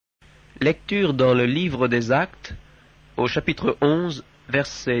Lecture dans le livre des Actes, au chapitre 11,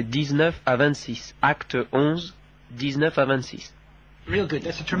 versets 19 à 26. Acte 11, 19 à 26. Real good.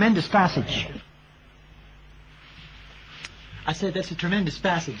 That's a tremendous passage. I said that's a tremendous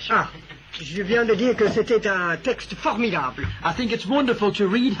passage. Ah, je viens de dire que c'était un texte formidable. I think it's wonderful to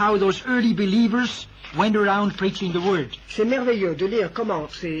read how those early believers went around preaching the word. C'est merveilleux de lire comment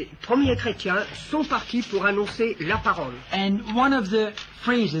ces premiers chrétiens sont partis pour annoncer la parole. And one of the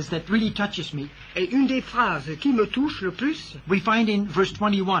phrases that really touches me, Et une des phrases qui me touche le plus, we find in verse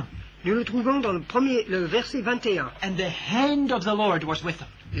 21. nous le trouvons dans le verset 21. And the hand of the Lord was with them.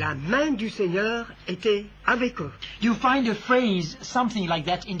 La main du Seigneur était avec eux. You find a phrase, something like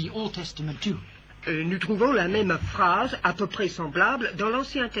that, in the Old Testament too. Nous trouvons la même phrase, à peu près semblable, dans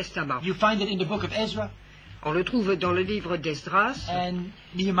l'Ancien Testament. You find it in the book of Ezra On le trouve dans le livre d'Esdras and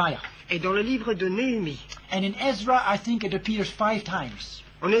Nehemiah. et dans le livre de Néhémie. And in Ezra, I think it appears 5 times.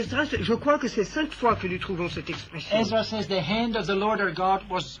 En Esdras, je crois que c'est 5 fois que nous trouvons cette expression. Ezra says, the hand of the Lord our God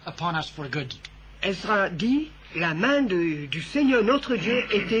was upon us for good. Esdras dit, la main du Seigneur notre Dieu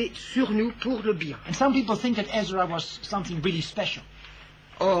était sur nous pour le bien. And some people think that Ezra was something really special.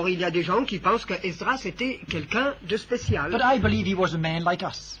 Or, il y a des gens qui pensent que Esdras était quelqu'un de spécial. But I believe he was a man like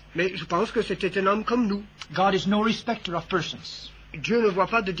us. Mais je pense que c'était un homme comme nous. God is no respecter of persons. Dieu ne voit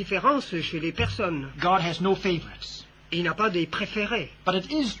pas de différence chez les personnes. God has no favorites. Il n'a pas des préférés. But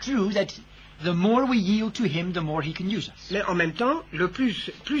it is true that the more we yield to him, the more he can use us. Mais en même temps,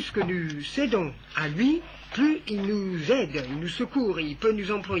 plus que nous cédons à lui, plus il nous aide, il nous secourt, il peut nous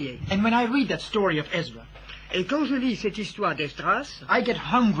employer. And when I read that story of Ezra, Et quand je lis cette histoire d'Esdras, I get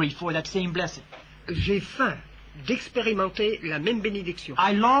hungry for that same blessing. j'ai faim d'expérimenter la même bénédiction.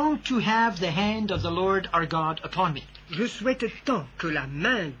 I long to have the hand of the Lord our God upon me. Je souhaite tant que la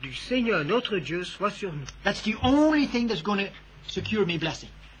main du Seigneur notre Dieu soit sur nous. That's the only thing that's going to secure me blessing.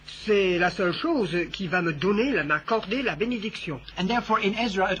 C'est la seule chose qui va me donner, m'accorder la bénédiction. And therefore in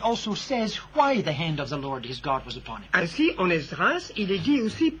Ezra it also says why the hand of the Lord his God was upon him. Ainsi, en Esdras, il est dit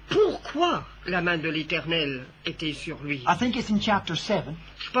aussi pourquoi la main de l'Éternel était sur lui. I think it's in chapter 7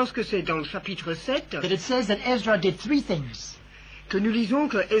 Je pense que c'est dans le chapitre 7 that it says that Ezra did 3 things. que nous lisons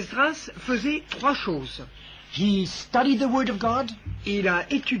que Esdras faisait 3 choses. He studied the word of God. Il a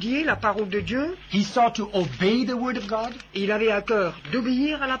étudié la parole de Dieu. He sought to obey the word of God. Il avait à cœur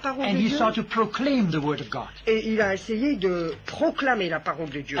d'obéir à la parole And de he Dieu. sought to proclaim the word of God. Et il a essayé de proclamer la parole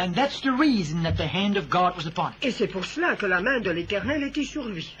de Dieu. And that's the reason that the hand of God was upon him. Et c'est pour cela que la main de l'Éternel était sur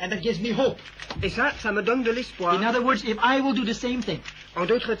lui. And that gives me hope. Et ça me donne de l'espoir. In other words, if I will do the same thing, En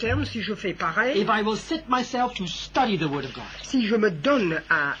d'autres termes, si je fais pareil, if I will set myself to study the word of God, si je me donne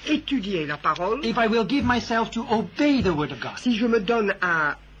à étudier la parole, if I will give myself to obey the word of God, si je me donne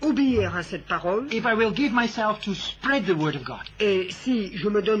à obéir à cette parole, if I will give myself to spread the word of God, et si je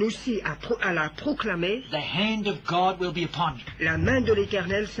me donne aussi à la proclamer, the hand of God will be upon me. la main de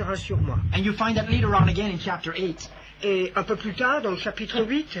l'Éternel sera sur moi. And you find that later on again in chapter 8. Et un peu plus tard, dans le chapitre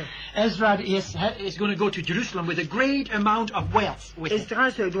 8, Ezra is going to go to Jerusalem with a great amount of wealth with him.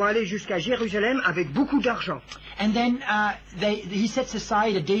 Esdras doit aller jusqu'à Jérusalem avec beaucoup d'argent. And then he sets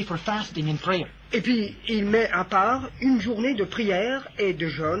aside a day for fasting and prayer. Et puis, il met à part une journée de prière et de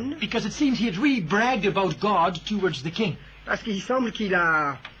jeûne, Because it seems he had really bragged about God towards the king. parce qu'il semble qu'il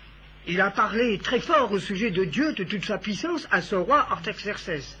a parlé très fort au sujet de Dieu, de toute sa puissance, à ce roi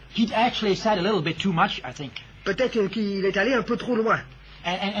Artaxerxès. He'd actually said a little bit too much, I think. Peut-être qu'il est allé un peu trop loin.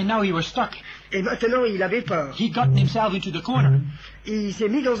 And now he was stuck. Et maintenant, il avait peur. He'd gotten himself into the corner. Il s'est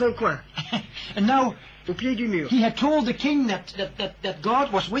mis dans un coin, And now au pied du mur. he had told the king that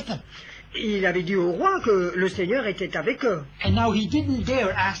God was with him. Il avait dit au roi que le Seigneur était avec eux. And now he didn't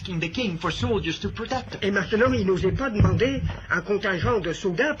dare asking the king for soldiers to protect him. Et maintenant, il n'osait pas demander un contingent de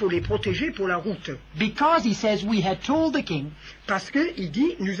soldats pour les protéger pour la route. Because he says we had told the king Parce que, il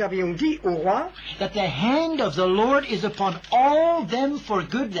dit, nous avions dit au roi that the hand of the Lord is upon all them for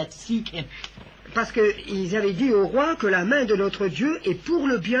good that seek him. Parce qu'ils avaient dit au roi que la main de notre Dieu est pour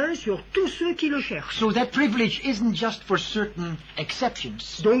le bien sur tous ceux qui le cherchent. So that privilege isn't just for certain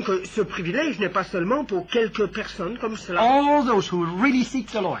exceptions. Donc ce privilège n'est pas seulement pour quelques personnes comme cela, All those who really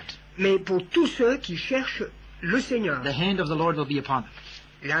seek the Lord, mais pour tous ceux qui cherchent le Seigneur. the hand of the Lord will be upon them.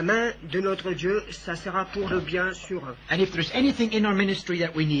 La main de notre Dieu, ça sera pour le bien sur eux. And if there's anything in our ministry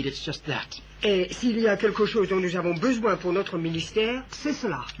that we need, it's just that. Et s'il y a quelque chose dont nous avons besoin pour notre ministère, c'est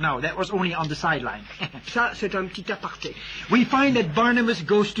cela. No, that was only on the sideline. Ça, c'est un petit aparté. We find that Barnabas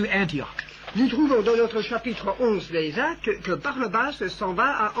goes to Antioch. Nous trouvons dans notre chapitre 11 des Actes que Barnabas s'en va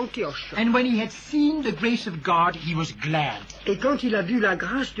à Antioche. And when he had seen the grace of God, he was glad. Et quand il a vu la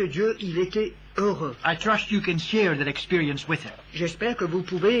grâce de Dieu, il était heureux. I trust you can share that experience with him. J'espère que vous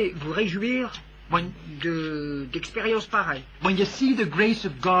pouvez vous réjouir When, d'expériences pareilles. when you see the grace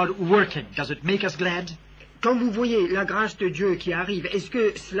of God working, does it make us glad? Quand vous voyez la grâce de Dieu qui arrive, est-ce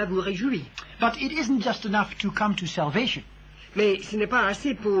que cela vous réjouit? But it isn't just enough to come to salvation. Mais ce n'est pas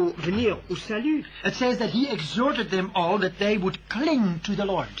assez pour venir au salut. It says that he exhorted them all that they would cling to the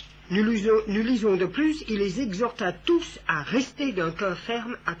Lord. Nous lisons de plus, il les exhorta tous à rester d'un cœur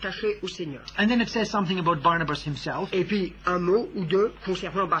ferme attaché au Seigneur. And then it says something about Barnabas himself, Et puis un mot ou deux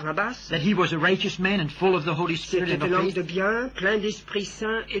concernant Barnabas. that he was a righteous man and full of the Holy Spirit C'était and un of homme de faith. bien, plein d'Esprit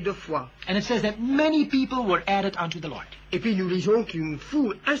Saint et de foi. And it says that many people were added unto the Lord. Et puis nous lisons qu'une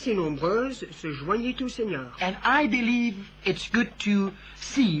foule assez nombreuse se joignit au Seigneur. And I believe it's good to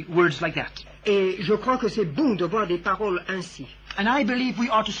see words like that. Et je crois que c'est bon de voir des paroles ainsi. And I believe we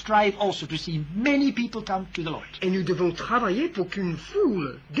ought to strive also to see many people come to the Lord. Et nous devons travailler pour qu'une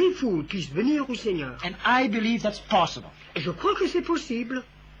foule, des foules, puissent venir au Seigneur. And I believe that's possible. Et je crois que c'est possible.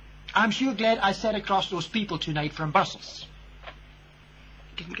 I'm sure glad I sat across those people tonight from Brussels.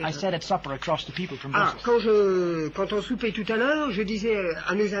 I sat at supper across the people from Ah, Brussels. quand on soupait tout à l'heure, je disais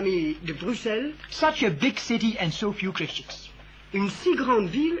à nos amis de Bruxelles, Such a big city and so few Christians. une si grande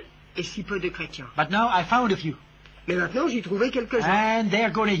ville et si peu de chrétiens. But now I found a few. Mais maintenant, j'y trouvais quelques-uns. And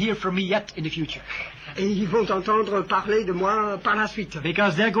they're going to hear from me yet in the future. Et ils vont entendre parler de moi par la suite.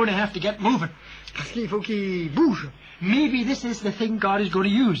 Because they're going to have to get moving. Parce qu'il faut qu'ils bougent. Maybe this is the thing God is going to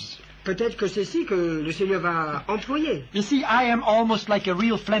use. Peut-être que c'est ci que le Seigneur va employer. You see, I am almost like a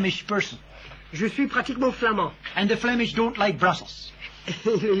real Flemish person. Je suis pratiquement flamand. And the Flemish don't like Brussels.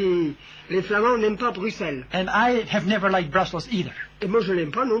 Les Flamands n'aiment pas Bruxelles. And I have never liked Brussels either. Et moi, je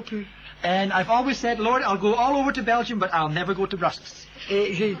l'aime pas non plus. And I've always said, Lord, I'll go all over to Belgium, but I'll never go to Brussels.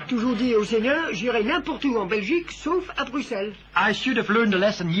 Et j'ai toujours dit au Seigneur, j'irai n'importe où en Belgique, sauf à Bruxelles. I should have learned a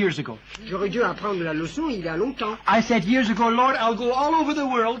lesson years ago. J'aurais dû apprendre la leçon il y a longtemps. I said years ago, Lord, I'll go all over the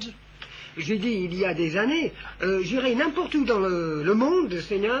world, J'ai dit il y a des années, j'irai n'importe où dans le monde,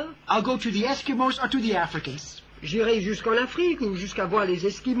 Seigneur. I'll go to the Eskimos or to the Africans, J'irai jusqu'en Afrique ou jusqu'à voir les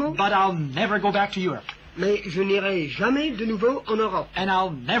Esquimaux. but I'll never go back to Europe. Mais je n'irai jamais de nouveau en Europe. And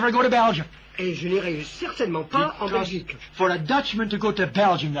I'll never go to Belgium. Et je n'irai certainement pas en Belgique. For a Dutchman to go to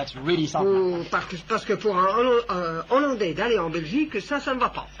Belgium, that's really something. Parce que pour un Hollandais d'aller en Belgique, ça ne va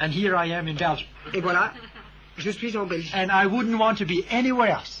pas. And here I am in Belgium. Et voilà, je suis en Belgique. And I wouldn't want to be anywhere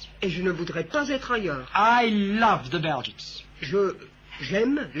else. Et je ne voudrais pas être ailleurs. I love the Belgians.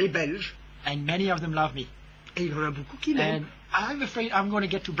 J'aime les Belges. And many of them love me. Et il y en a beaucoup qui m'aiment. And I'm afraid I'm going to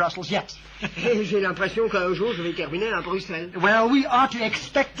get to Brussels yet. Et j'ai l'impression qu'un jour, je vais terminer à Bruxelles. Well, we ought to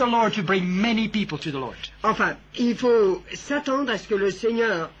expect the Lord to bring many people to the Lord. Enfin, il faut s'attendre à ce que le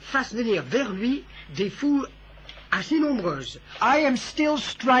Seigneur fasse venir vers lui des foules assez nombreuses. I am still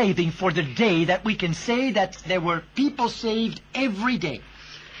striving for the day that we can say that there were people saved every day.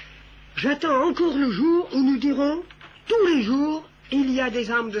 J'attends encore le jour où nous dirons, tous les jours, il y a des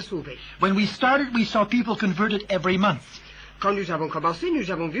âmes de sauvées. When we started, we saw people converted every month. Quand nous avons commencé,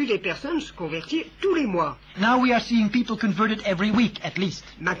 nous avons vu des personnes se convertir tous les mois. Now we are seeing people converted every week, at least.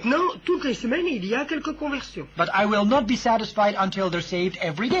 Maintenant, toutes les semaines, il y a quelques conversions. But I will not be satisfied until they're saved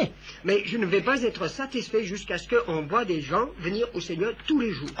every day. Mais je ne vais pas être satisfait jusqu'à ce qu'on voit des gens venir au Seigneur tous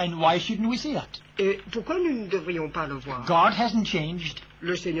les jours. And why shouldn't we see that? Et pourquoi nous ne devrions pas le voir? God hasn't changed.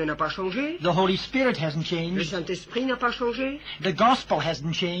 Le Seigneur n'a pas changé. The Holy Spirit hasn't Le changed. Saint-Esprit n'a pas changé. The gospel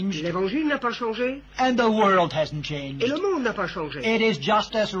hasn't changed. L'Évangile n'a pas changé. And the world hasn't Et changed. le monde n'a pas changé. It is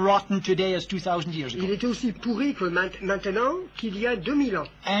just as rotten today as 2,000 years Il ago. est aussi pourri que maintenant qu'il y a 2000 ans.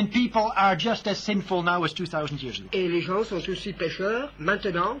 And people are just as sinful now as 2,000 years ago. Et les gens sont aussi pécheurs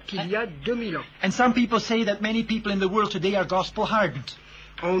maintenant qu'il y a 2000 ans. And some people say that many people in the world today are gospel hardened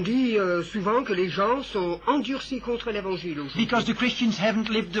On dit souvent que les gens sont endurcis contre l'Évangile aujourd'hui. because the Christians haven't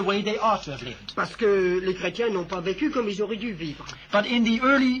lived the way they ought to have lived. Parce que les chrétiens n'ont pas vécu comme ils auraient dû vivre. But in the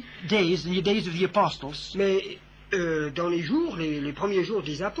early days, in the days of the apostles, Mais dans les jours, les premiers jours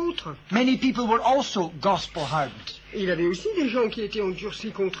des apôtres, many people were also gospel hardened. il y avait aussi des gens qui étaient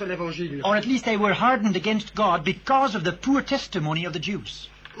endurcis contre l'Évangile. Or at least they were hardened against God because of the poor testimony of the Jews.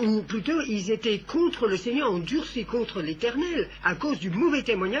 Ou plutôt, ils étaent contre le Seigneur, endurcis contre l'Éternel, à cause du mauvais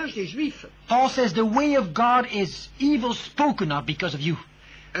témoignage des Juifs. Paul says the way of God is evil spoken of because of you.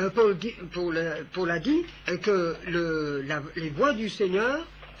 Paul a dit que les voies du Seigneur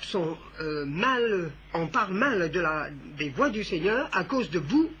sont mal, on parle mal des voies du Seigneur à cause de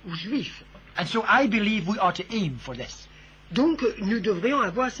vous, Juifs. And so I believe we ought to aim for this. Donc, nous devrions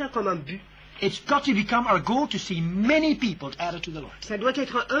avoir ça comme un but. It's got to become our goal to see many people added to the Lord. Ça doit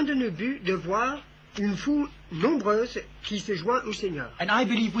être un de nos buts de voir une foule nombreuse qui se joint au Seigneur. And I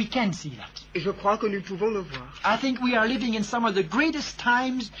believe we can see that. Et je crois que nous pouvons le voir. I think we are living in some of the greatest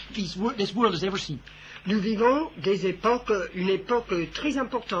times this world has ever seen. Nous vivons une époque très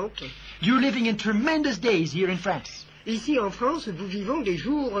importante. You're living in tremendous days here in France. Ici en France, nous vivons des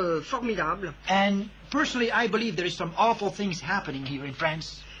jours formidables. And personally, I believe there is some awful things happening here in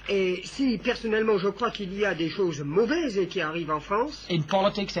France. Et si personnellement je crois qu'il y a des choses mauvaises qui arrivent en France, In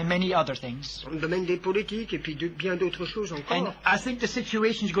politics and many other things. dans le domaine des politiques et puis bien d'autres choses And encore, I think the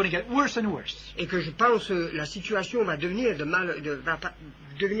situation is going to get worse and worse. et que je pense la situation va devenir de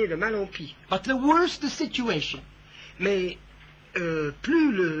mal en pis. But the worse the situation, Mais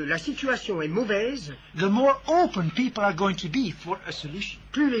plus la situation est mauvaise, the more open people are going to be for a solution.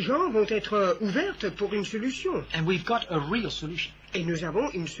 plus les gens vont être ouvertes pour une solution. And we've got a real solution. Et nous avons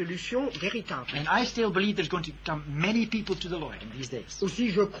une solution véritable. And I still believe there's going to come many people to the Lord in these days.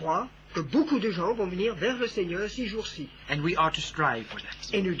 Aussi, je crois que beaucoup de gens vont venir vers le Seigneur ces jours-ci. And we are to strive for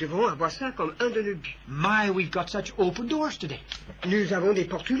that. Et nous devons avoir ça comme un de nos buts. My, we've got such open doors today. Nous avons des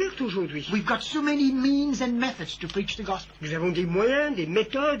portes ouvertes aujourd'hui. We've got so many means and methods to preach the gospel. Nous avons des moyens, des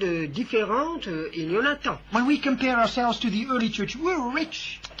méthodes différentes, et il y en a tant. When we compare ourselves to the early church, we're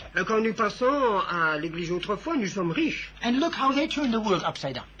rich. Quand nous pensons à l'Église autrefois, nous sommes riches. And look how they turned the world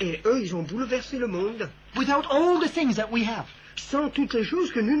upside down. Et eux, ils ont bouleversé le monde Without all the things that we have. sans toutes les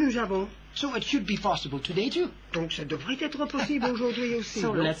choses que nous avons. So it should be possible today too. Donc ça devrait être possible aujourd'hui aussi.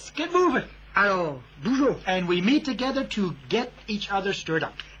 So non? let's get moving. Alors, bougeons. And we meet together to get each other stirred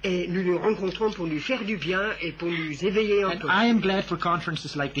up. Et nous nous rencontrons pour nous faire du bien et pour nous éveiller un And peu. I am glad for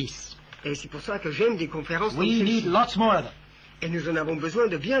conferences like these. Et c'est pour ça que j'aime des conférences comme We need celle-ci. lots more of them. Et nous en avons besoin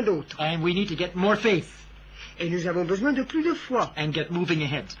de bien d'autres. And we need to get more faith Et nous avons besoin de plus de foi. and get moving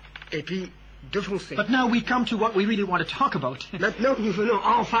ahead. Et puis, de foncer. But now we come to what we really want to talk about. Maintenant que nous venons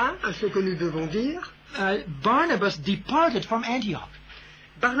enfin à ce que nous devons dire, Barnabas departed from Antioch.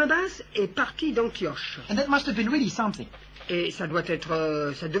 Barnabas est parti d'Antioche. And that must have been really something. Et ça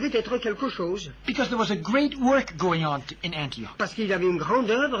devait être quelque chose. Because there was a great work going on in Antioch. Parce qu'il y avait une grande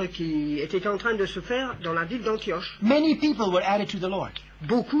œuvre qui était en train de se faire dans la ville d'Antioche. Many people were added to the Lord.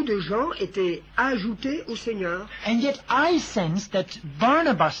 Beaucoup de gens étaient ajoutés au Seigneur. And yet I sensed that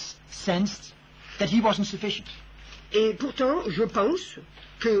Barnabas sensed that he wasn't sufficient. Et pourtant, je pense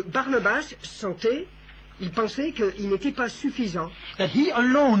que Barnabas il pensait qu'il n'était pas suffisant. That he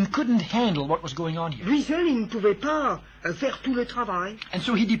alone couldn't handle what was going on here. Lui seul, il ne pouvait pas faire tout le travail. And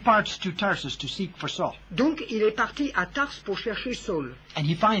so he departs to Tarsus to seek for Saul. Donc, il est parti à Tars pour chercher Saul. And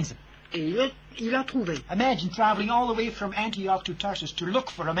he finds him. Et il l'a trouvé. Imagine traveling all the way from Antioch to Tarsus to look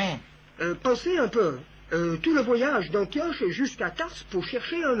for a man. Pensez un peu. Tout le voyage d'Antioche jusqu'à Tars pour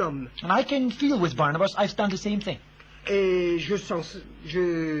chercher un homme. And I can feel with Barnabas, I've done the same thing. Et je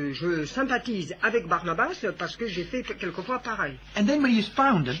sympathise avec Barnabas parce que j'ai fait quelquefois pareil. And then when he's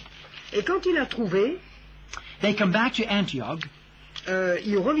found him, Et quand il a trouvé, they come back to Antioch.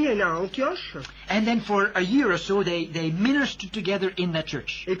 ils reviennent à Antioche. And then for a year or so, they ministered together in that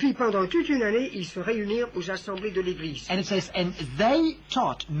church. Et puis pendant toute une année, ils se réunirent aux assemblées de l'Église. And it says, and they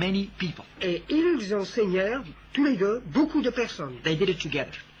taught many people. Et ils enseignèrent, tous les deux, beaucoup de personnes. They did it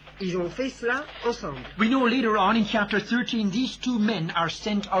together. Ils ont fait cela ensemble. We know later on in chapter 13, these two men are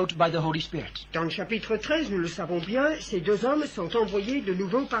sent out by the Holy Spirit. Dans le chapitre 13, nous le savons bien, ces deux hommes sont envoyés de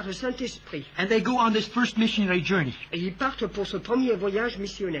nouveau par le Saint-Esprit. And they go on this first missionary journey. Et ils partent pour ce premier voyage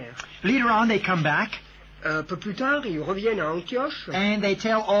missionnaire. Later on, they come back. Un peu plus tard, ils reviennent à Antioche. And they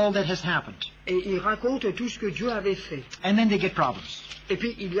tell all that has happened. Et ils racontent tout ce que Dieu avait fait. And then they get problems. Et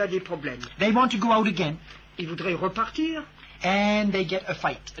puis, il y a des problèmes. They want to go out again. Ils voudraient repartir. And they get a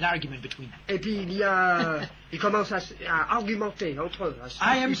fight, an argument between them. Et puis, ils commencent à argumenter entre eux.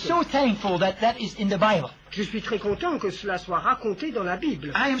 I am so thankful that that is in the Bible. Je suis très content que cela soit raconté dans la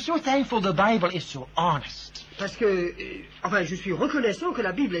Bible. I am so thankful the Bible is so honest. Parce que, je suis reconnaissant que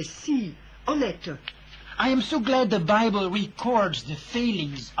la Bible est si honnête. I am so glad the Bible records the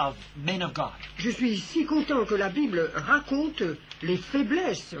failings of men of God. Je suis si content que la Bible raconte les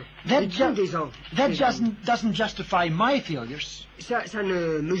faiblesses That des hommes. doesn't justify my failures, Ça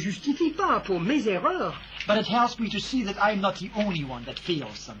ne me justifie pas pour mes erreurs, but it helps me to see that I'm not the only one that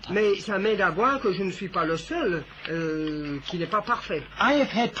fails sometimes. mais ça m'aide à voir que je ne suis pas le seul qui n'est pas parfait. I have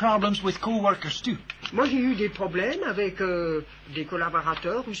had problems with co-workers too. Moi, j'ai eu des problèmes avec des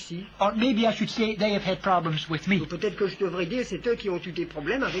collaborateurs aussi. Or maybe I should say they have had problems with me. Ou peut-être que je devrais dire c'est eux qui ont eu des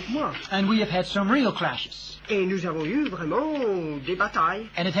problèmes avec moi. And we have had some real clashes. Et nous avons eu vraiment des batailles.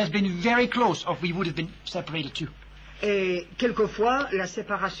 And it has been very close or we would have been separated too. Et quelquefois, la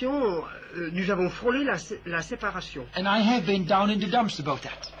séparation, nous avons frôlé la séparation. And I have been down in the dumps about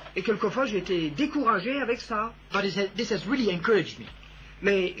that. Et quelquefois, j'ai été découragé avec ça. But this has really encouraged me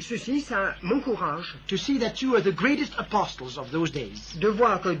Mais ceci, ça m'encourage to see that two of the greatest apostles of those days, de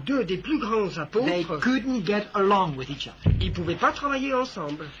voir que deux des plus grands they apôtres, couldn't get along with each other. ils ne pouvaient pas travailler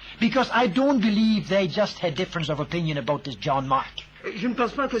ensemble. Because I don't believe they just had difference of opinion about this John Mark. Je ne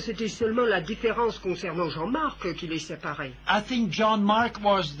pense pas que c'était seulement la différence concernant Jean-Marc qui les séparait. I think John Mark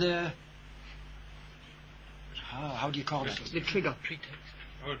was the... how do you call that? Les trigger.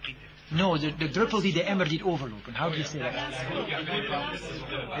 No, the druppel die de emmer die het overlopen. How do you say that?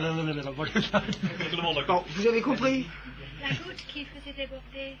 Bon, vous avez compris? La goutte qui faisait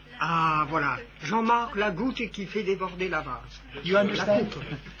déborder la... Ah, voilà. Jean-Marc, la goutte qui fait déborder la vase. You understand?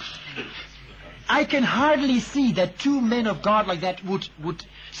 I can hardly see that two men of God like that would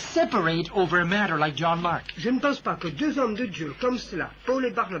separate over a matter like John Mark. Je ne pense pas que deux hommes de Dieu comme cela, Paul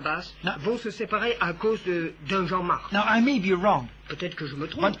et Barnabas, Non. vont se séparer à cause d'un Jean-Marc. Now, I may be wrong, Peut-être que je me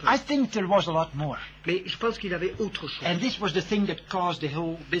but trompe, I think there was a lot more. mais je pense qu'il avait autre chose. And this was the thing that caused the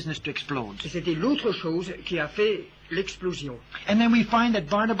whole business to explode. Et c'était l'autre chose qui a fait l'explosion. And then we find that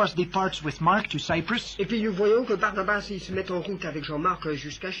Barnabas departs with Mark to Cyprus, Et puis nous voyons que Barnabas, il se met en route avec Jean-Marc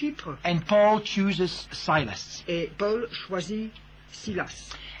jusqu'à Chypre, and Paul chooses Silas. et Paul choisit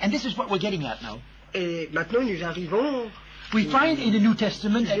Silas. And this is what we're getting at now. Et maintenant nous arrivons, We find in the New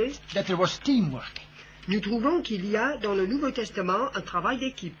Testament that there was teamwork. nous trouvons qu'il y a dans le Nouveau Testament un travail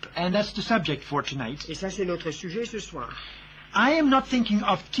d'équipe. And that's the subject for tonight. Et ça c'est notre sujet ce soir. I am not thinking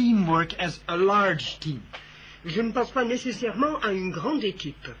of teamwork as a large team. Je ne pense pas nécessairement à une grande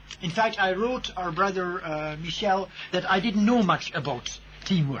équipe. In fact, I wrote our brother Michel that I didn't know much about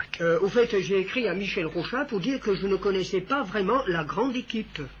teamwork. Au fait, j'ai écrit à Michel Rochat pour dire que je ne connaissais pas vraiment la grande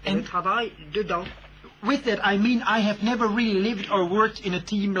équipe et le travail dedans. With that, I mean I have never really lived or worked in a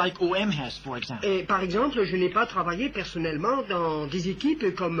team like OM has, for example. Et par exemple, je n'ai pas travaillé personnellement dans des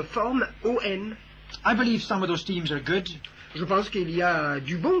équipes comme forme OM. I believe some of those teams are good, Je pense qu'il y a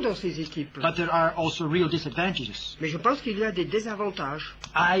du bon dans ces équipes, but there are also real disadvantages. mais je pense qu'il y a des désavantages.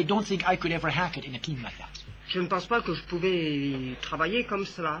 I don't think I could ever hack it in a team like that. Je ne pense pas que je pouvais travailler comme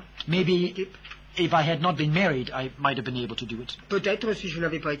cela. Maybe Équipe. if I had not been married, I might have been able to do it. Peut-être si je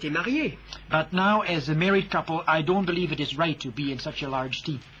n'avais pas été marié. But now, as a married couple, I don't believe it is right to be in such a large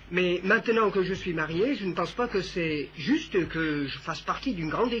team. Mais maintenant que je suis marié, je ne pense pas que c'est juste que je fasse partie d'une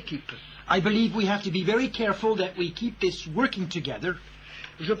grande équipe. I believe we have to be very careful that we keep this working together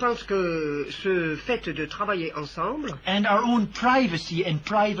Je pense que ce fait de travailler ensemble and our own privacy and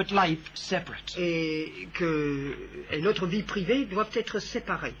private life separate. et notre vie privée doivent être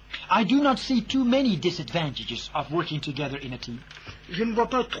séparées. I do not see too many disadvantages of working together in a team, Je ne vois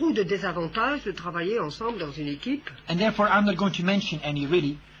pas trop de désavantages de travailler ensemble dans une équipe, and therefore I'm not going to mention any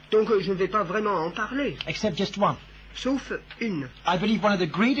really, donc je ne vais pas vraiment en parler, except just one. sauf une. I believe one of the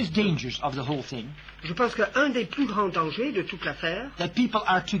greatest dangers of the whole thing, Je pense qu'un des plus grands dangers de toute l'affaire, that people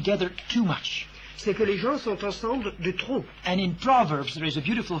are together too much. c'est que les gens sont ensemble de trop. And in Proverbs there is a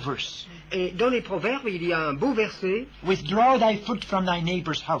beautiful verse, Et dans les proverbes, il y a un beau verset withdraw thy foot from thy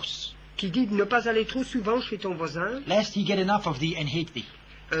neighbor's house, qui dit de ne pas aller trop souvent chez ton voisin, lest he get enough of thee and hate thee.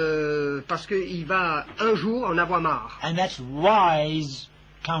 parce qu'il va un jour en avoir marre. And that's wise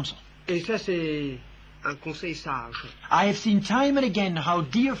counsel. Et ça, c'est un conseil sage. I have seen time and again how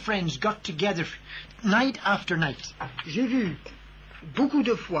dear friends got together night after night, J'ai vu beaucoup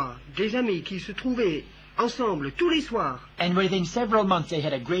de fois des amis qui se trouvaient ensemble tous les soirs, and within several months they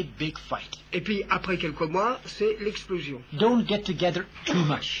had a great big fight. et puis après quelques mois, c'est l'explosion. Don't get together too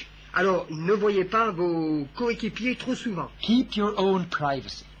much. Alors, ne voyez pas vos coéquipiers trop souvent, Keep your own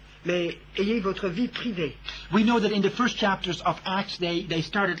privacy. mais ayez votre vie privée. We know that in the first chapters of Acts they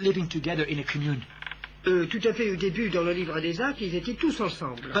started living together in a commune. Tout à fait au début, dans le livre des Actes, ils étaient tous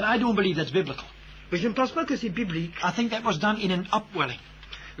ensemble. But I don't believe that's biblical. Mais je ne pense pas que c'est biblique. I think that was done in an upwelling.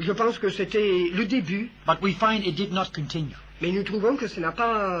 Je pense que c'était le début, But we find it did not continue. mais nous trouvons que ça n'a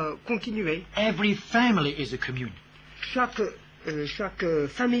pas continué. Every family is a commune, Chaque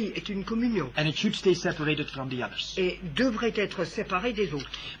famille est une communion and it should stay separated from the others. et devrait être séparée des autres.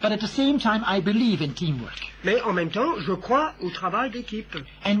 But at the same time, I believe in teamwork. Mais en même temps, je crois au travail d'équipe.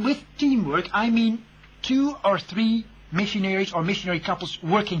 And with teamwork, I mean 2 or 3 missionaries or missionary couples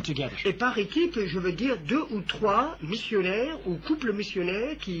working together. Et par équipe, je veux dire 2 ou 3 missionnaires ou couples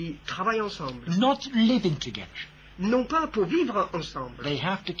missionnaires qui travaillent ensemble. Not living together. Non pas pour vivre ensemble. They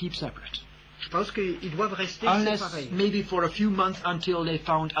have to keep separate. Je pense qu'ils doivent rester Unless séparés. maybe for a few months until they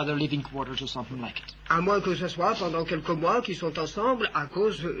found other living quarters or something like it. À moins que ce soit pendant quelques mois qu'ils sont ensemble à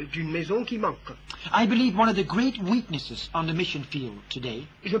cause d'une maison qui manque. I believe one of the great weaknesses on the mission field today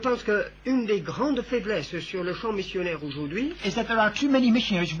Je pense qu'une des grandes faiblesses sur le champ missionnaire aujourd'hui, is that there are too many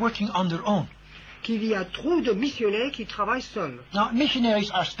missionaries working on their own. qu'il y a trop de missionnaires qui travaillent seuls. Now,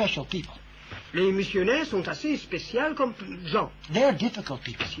 missionaries are special people. Les missionnaires sont assez spéciaux comme gens. They're difficult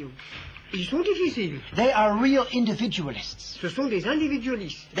people. Ils sont difficiles. They are real individualists. Ce sont des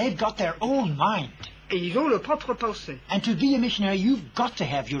individualistes. They've got their own mind. Et ils ont leur propre pensée. And to be a missionary, you've got to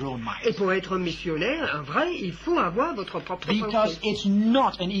have your own Et mind. pour être missionnaire, un vrai, il faut avoir votre propre Because pensée. it's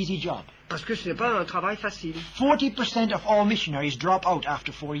not an easy job. Parce que ce n'est pas un travail facile. 40% of all missionaries drop out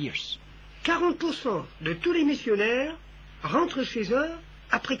after 4 years. 40% de tous les missionnaires rentrent chez eux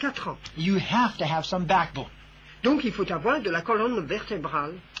après 4 ans. You have to have some backbone. Donc il faut avoir de la colonne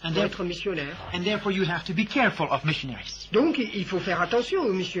vertébrale And pour there- être missionnaire. And therefore you have to be careful of missionaries. Donc il faut faire attention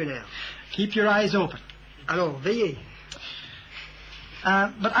aux missionnaires. Keep your eyes open. Alors veillez.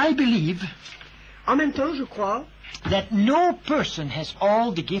 But I believe En même temps, je crois, that no person has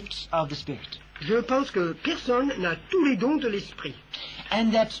all the gifts of the Spirit. je pense que personne n'a tous les dons de l'esprit.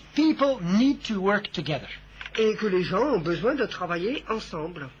 And that people need to work together. Et que les gens ont besoin de travailler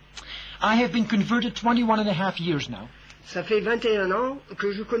ensemble. I have been converted 21 and a half years now. Ça fait 21 ans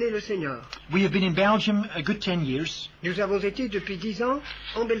que je connais le Seigneur. We have been in Belgium a good 10 years. Nous avons été depuis 10 ans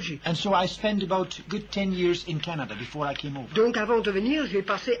en Belgique. And so I spent about a good 10 years in Canada before I came over. Donc avant de venir, j'ai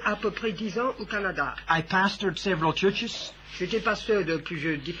passé à peu près 10 ans au Canada. I pastored several churches. J'étais pasteur de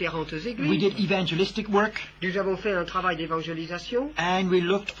plusieurs différentes We églises. did evangelistic work. Nous avons fait un travail d'évangélisation And we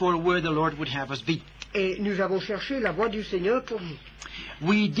looked for where the Lord would have us be. et nous avons cherché la voie du Seigneur pour nous.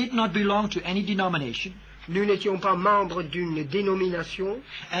 We did not belong to any denomination. Nous n'étions pas membres d'une dénomination,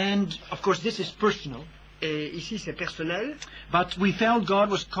 And of course this is personal. et ici c'est personnel, But we felt God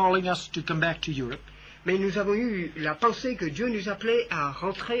was calling us to come back to Europe. mais nous avons eu la pensée que Dieu nous appelait à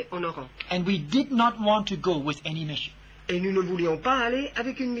rentrer en Europe. And we did not want to go with any mission. Et nous ne voulions pas aller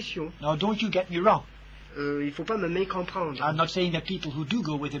avec une mission. Now don't you get me wrong. Il ne faut pas me mécomprendre. I'm not saying that people who do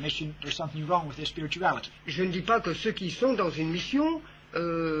go with a mission, there's something wrong with their spirituality. Je ne dis pas que ceux qui sont dans une mission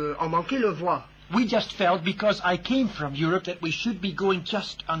en manquaient le voie. We just felt, because I came from Europe, that we should be going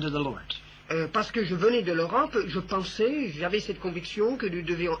just under the Lord. Parce que je venais de l'Europe, je pensais, j'avais cette conviction que nous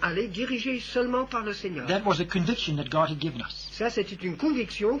devions aller dirigés seulement par le Seigneur. That was a conviction that God had given us. Ça, c'était une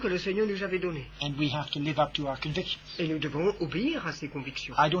conviction que le Seigneur nous avait donnée. And we have to live up to our convictions. Et nous devons obéir à ces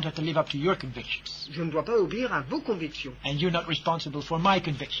convictions. I don't have to live up to your convictions. Je ne dois pas obéir à vos convictions. And you're not responsible for my Et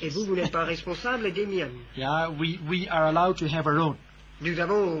convictions. vous n'êtes pas responsable des miennes. Yeah, we are allowed to have our own. Nous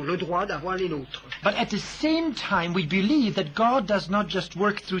avons le droit d'avoir les nôtres. But at the same time, we believe that God does not just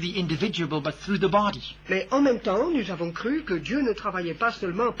work through the individual, but through the body. Mais en même temps, nous avons cru que Dieu ne travaillait pas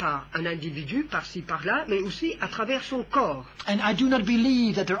seulement par un individu, par-ci, par-là, mais aussi à travers son corps. And I do not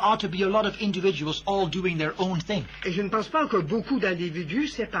believe that there ought to be a lot of individuals all doing their own thing. Et je ne pense pas que beaucoup d'individus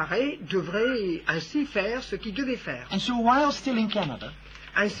séparés devraient ainsi faire ce qu'ils devaient faire. And so while still in Canada,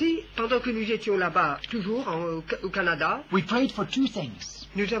 Ainsi, pendant que nous étions là-bas, toujours au Canada, we prayed for two things.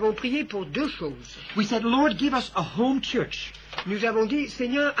 nous avons prié pour deux choses. We said, Lord, give us a home church Nous avons dit,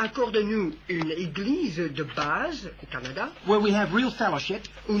 Seigneur, accorde-nous une église de base au Canada, where we have real fellowship,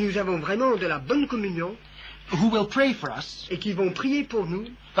 où nous avons vraiment de la bonne communion, who will pray for us, et qui vont prier pour nous,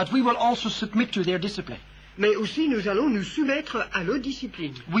 but we will also submit to their discipline. mais aussi nous allons nous soumettre à leur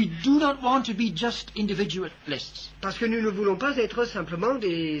discipline. We do not want to be just individualists. Parce que nous ne voulons pas être simplement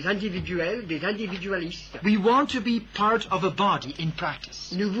des individuels, des individualistes. We want to be part of a body in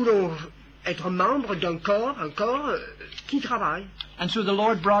practice. Nous voulons être membres d'un corps, un corps qui travaille. And so the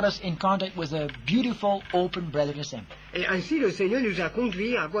Lord brought us in contact with a beautiful, open brethren assembly. Et ainsi, le Seigneur nous a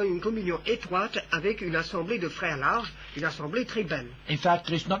conduits à avoir une communion étroite avec une assemblée de frères larges, une assemblée très belle. In fact,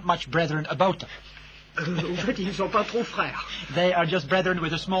 there is not much brethren about them. En fait, ils ne sont pas trop frères. They are just brethren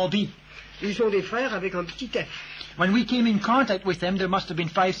with a small b. Ils sont des frères avec un petit F. When we came in contact with them, there must have been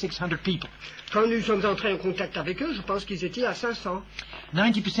 500-600 people. Quand nous sommes entrés en contact avec eux, je pense qu'ils étaient à 500.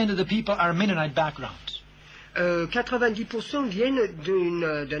 90% of the people are Mennonite background. 90% viennent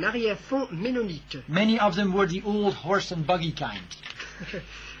d'un arrière-fond ménonite. Many of them were the old horse and buggy kind.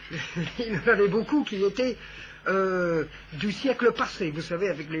 Il y en avait beaucoup qui étaient du siècle passé, vous savez,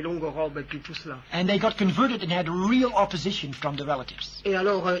 avec les longues robes et puis tout cela. And they got converted and had real opposition from the relatives. Et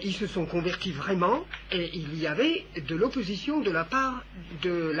alors, ils se sont convertis vraiment, et il y avait de l'opposition de la part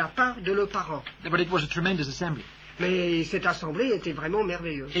de leurs parents. But it was a tremendous assembly. Mais cette assemblée était vraiment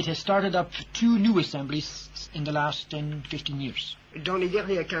merveilleuse. It has started up 2 new assemblies in the last 10-15 years. Dans les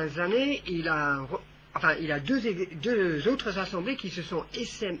dernières 15 années, il a enfin, il y a deux autres assemblées qui se sont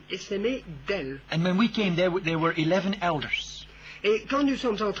essaimées d'elle. And when we came there were 11 elders. Et quand nous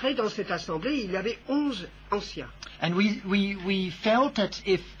sommes entrés dans cette assemblée, il y avait 11 anciens. And we felt that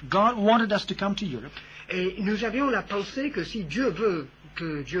if God wanted us to come to Europe, Et nous avions la pensée que si Dieu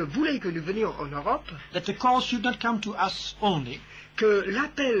voulait que nous venions en Europe, that the call should not come to us only, que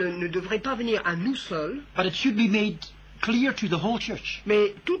l'appel ne devrait pas venir à nous seuls, but it should be made clear to the whole church.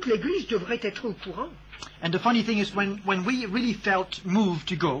 mais toute l'Église devrait être au courant. And the funny thing is, when we really felt moved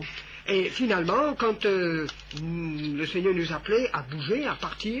to go, Et finalement, quand le Seigneur nous appelait à bouger, à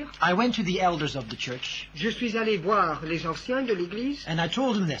partir, I went to the elders of the church, je suis allé voir les anciens de l'Église and I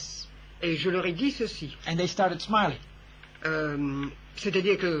told them this, et je leur ai dit ceci. and they started smiling.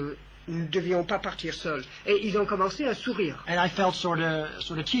 C'est-à-dire que nous ne devions pas partir seuls. Et ils ont commencé à sourire. And I felt sort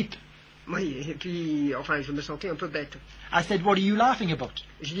of cheap. Oui, et puis, enfin, je me sentais un peu bête. I said, "What are you laughing about?"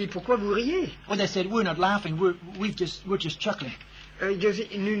 Je dis, pourquoi vous riez? Well, they said, "We're not laughing. We're just chuckling." Ils disaient,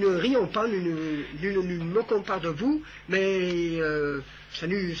 nous ne rions pas, nous ne nous moquons pas de vous, mais ça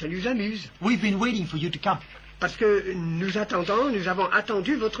nous amuse. We've been waiting for you to come Parce que nous avons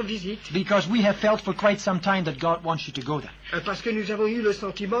attendu votre visite. because we have felt for quite some time that God wants you to go there. Parce que nous avons eu le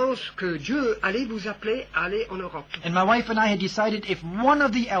sentiment que Dieu allait vous appeler à aller en Europe. And my wife and I had decided if one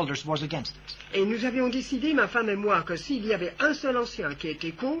of the elders was against it, Et nous avions décidé, ma femme et moi, que s'il y avait un seul ancien qui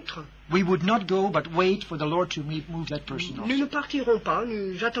était contre, we would not go but wait for the Lord to move that person nous also. ne partirons pas,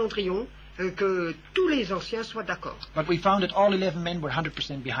 nous attendrions que tous les anciens soient d'accord. But we found that all 11 men were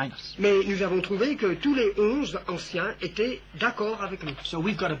 100% behind us. Mais nous avons trouvé que tous les 11 anciens étaient d'accord avec nous. So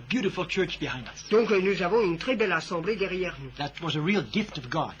we've got a beautiful church behind us. Donc nous avons une très belle assemblée derrière nous. That was a real gift of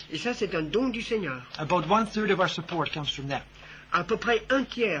God. Et ça, c'est un don du Seigneur. About 1/3 of our support comes from them. À peu près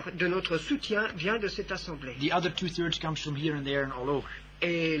 1/3 de notre soutien vient de cette assemblée. The other 2/3 comes from here and there and all over.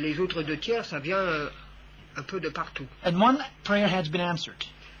 Et les autres 2/3, ça vient un peu de partout. And one prayer has been answered.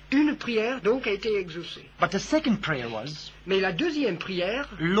 Une prière, donc, a été exaucée. But the second prayer was, Mais la deuxième prière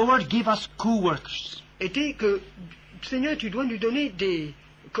Lord, give us co-workers. était que, Seigneur, tu dois nous donner des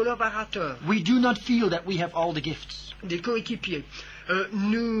collaborateurs, We do not feel that we have all the gifts. des coéquipiers.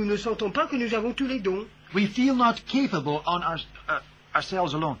 Nous ne sentons pas que nous avons tous les dons. We feel not capable on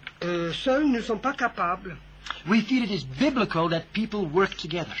ourselves alone. Seuls, nous ne sommes pas capables. We feel it is biblical that people work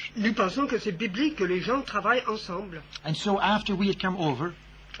together. Nous pensons que c'est biblique que les gens travaillent ensemble. And so after we had come over,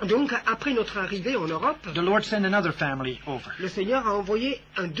 Donc, après notre arrivée en Europe, the Lord sent another family over. le Seigneur a envoyé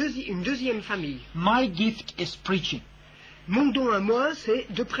une deuxième famille. My gift is preaching. Mon don à moi, c'est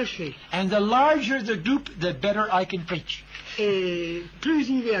de prêcher. And the larger the group, the better I can preach. Et plus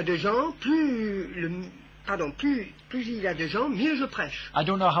il y a de gens, plus il y a de gens, mieux je prêche. I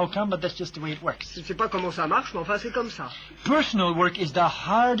don't know how come, but that's just the way it works. Je ne sais pas comment ça marche, mais enfin c'est comme ça. Personal work is the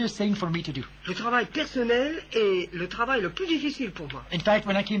hardest thing for me to do. Le travail personnel est le travail le plus difficile pour moi. In fact,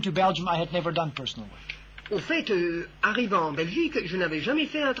 when I came to Belgium, I had never done personal work. Au fait, arrivant en Belgique, je n'avais jamais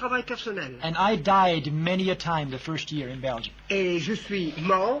fait un travail personnel. And I died many a time the first year in Belgium. Et je suis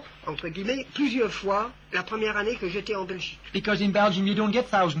mort, entre guillemets, plusieurs fois la première année que j'étais en Belgique. Because in Belgium, you don't get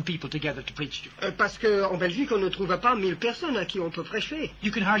 1,000 people together to preach to. Parce qu'en Belgique, on ne trouve pas 1000 personnes à qui on peut prêcher.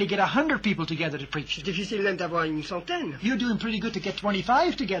 You can hardly get 100 people together to preach C'est to. difficile même d'avoir une centaine. You're doing pretty good to get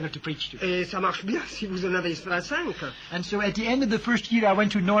 25 together to preach to. Et ça marche bien si vous en avez 25. And so at the end of the first year, I went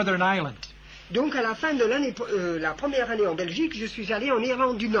to Northern Ireland. Donc à la fin de l'année, la première année en Belgique, je suis allé en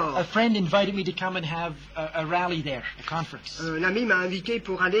Irlande du Nord. A friend invited me to come and have a rally there, a conference. Un ami m'a invité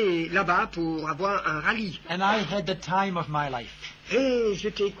pour aller là-bas pour avoir un rallye. And I had the time of my life. Et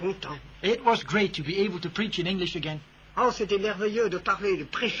j'étais content. It was great to be able to preach in English again Oh, c'était merveilleux de parler, de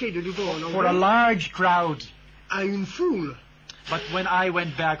prêcher de nouveau en for a anglais large crowd. à une foule. But when I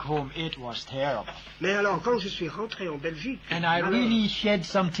went back home, it was terrible. Mais alors, quand je suis rentré en Belgique, And I alors, really shed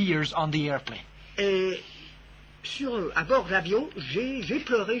some tears on the airplane. et à bord de l'avion, j'ai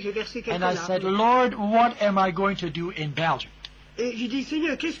pleuré, j'ai versé quelques And I said, larmes. Lord, what am I going to do in Belgium? Et j'ai dit,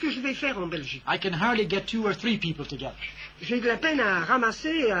 Seigneur, qu'est-ce que je vais faire en Belgique? I can hardly get 2 or 3 people together. J'ai de la peine à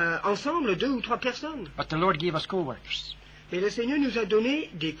ramasser ensemble 2 ou 3 personnes. But the Lord gave us co-workers. Mais le Seigneur nous a donné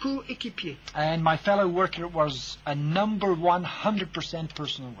des coéquipiers. And my fellow worker was a number 100%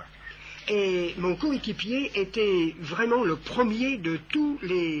 personal worker. Et mon coéquipier était vraiment le premier de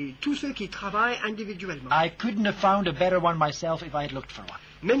tous ceux qui travaillent individuellement. I couldn't have found a better one myself if I had looked for one.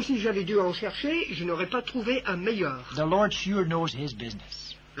 Même si j'avais dû en chercher, je n'aurais pas trouvé un meilleur. The Lord sure knows his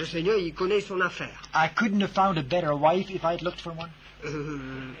business. Le Seigneur, il connaît son affaire. I couldn't have found a better wife if I had looked for one.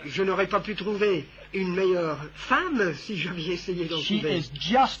 Je n'aurais pas pu trouver une meilleure femme si j'avais essayé d'en She trouver. is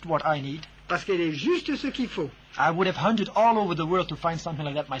just what I need. Parce qu'elle est juste ce qu'il faut. I would have hunted all over the world to find something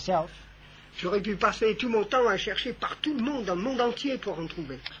like that myself. J'aurais pu passer tout mon temps à chercher par tout le monde, dans le monde entier, pour en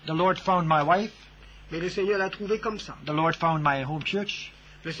trouver. The Lord found my wife. Mais le Seigneur l'a trouvé comme ça. The Lord found my home church.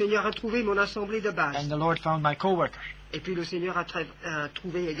 Le Seigneur a trouvé mon assemblée de base. And the Lord found my co-worker. Et puis le Seigneur a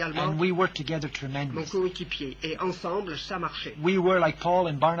trouvé également And we worked together mon tremendously. coéquipier. Et ensemble, ça marchait. We were like Paul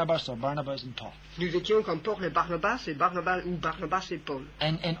and Barnabas, or Barnabas and Paul. Nous étions comme Paul et Barnabas, ou Barnabas et Paul.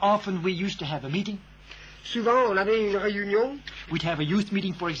 And often we used to have a meeting. Souvent, on avait une réunion. We'd have a youth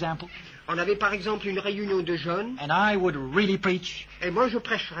meeting, for example. On avait par exemple une réunion de jeunes. And I would really preach. Et moi, je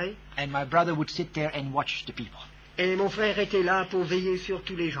prêcherais. And my brother would sit there and watch the people. Et mon frère était là pour veiller sur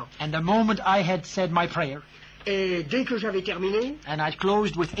tous les gens. And the moment I had said my prayer, Et dès que j'avais terminé, and I'd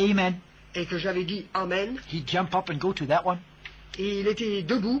closed with Amen, et que j'avais dit Amen, he'd jump up and go to that one, et il était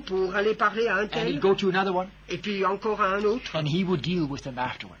debout pour aller parler à un and tel, he'd go to another one, et puis encore à un autre, and he would deal with them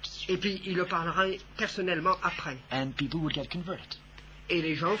afterwards. et puis il le parlerait personnellement après. And people would get converted. Et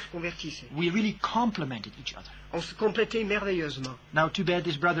les gens se convertissaient. We really complemented each other. On se complétait merveilleusement. Now, too bad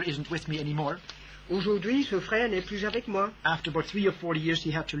this brother isn't with me anymore. Aujourd'hui, ce frère n'est plus avec moi. After about 3 or 4 years,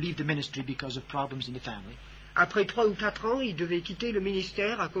 he had to leave the ministry because of problems in the family. Après 3 ou 4 ans, il devait quitter le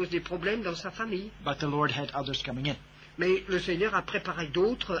ministère à cause des problèmes dans sa famille. But the Lord had others coming in. Mais le Seigneur a préparé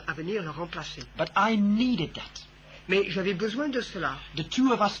d'autres à venir le remplacer. But I needed that. Mais j'avais besoin de cela. The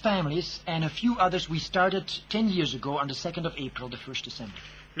two of us families and a few others, we started 10 years ago on the 2nd of April, the first assembly.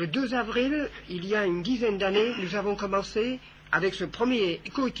 Le 2 avril, il y a une dizaine d'années, nous avons commencé avec ce premier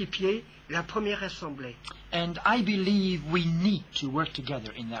coéquipier la première assemblée. And I believe we need to work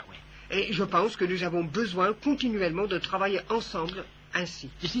together in that way. Et je pense que nous avons besoin continuellement de travailler ensemble ainsi.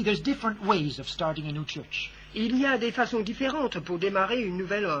 You see, there's different ways of starting a new church. Il y a des façons différentes pour démarrer une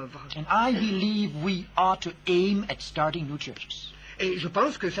nouvelle œuvre. And I believe we ought to aim at starting new churches. Et je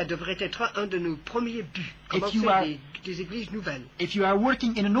pense que ça devrait être un de nos premiers buts, commencer des églises nouvelles. If you are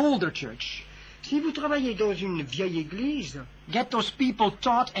working in an older church, si vous travaillez dans une vieille église, get those people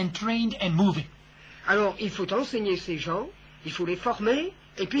taught and trained and moving. Alors, il faut enseigner ces gens, il faut les former,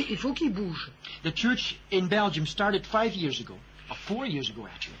 et puis il faut qu'ils bougent. The church in Belgium started 5 years ago, or 4 years ago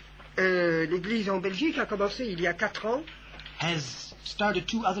actually. L'église en Belgique a commencé il y a 4 ans. Has started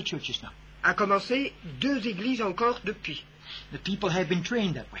 2 other churches now. A commencé 2 églises encore depuis. The people have been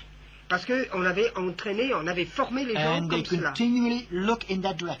trained that way. Parce qu'on avait entraîné, on avait formé les gens And comme they cela. continually look in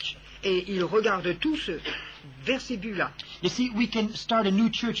that direction. Et ils regardent tous vers ces buts-là. You see, we can start a new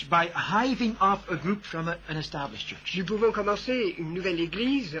church by hiving off a group from an established church. Nous pouvons commencer une nouvelle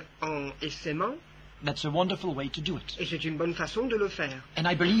église en essaimant. That's a wonderful way to do it. Et c'est une bonne façon de le faire. And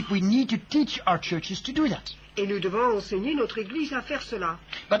I believe we need to teach our churches to do that. Et nous devons enseigner notre église à faire cela.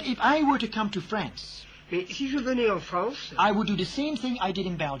 But if I were to come to France, Mais si je venais en France, I would do the same thing I did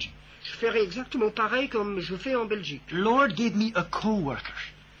in Belgium. je ferais exactement pareil comme je fais en Belgique. Lord, give me a co-worker.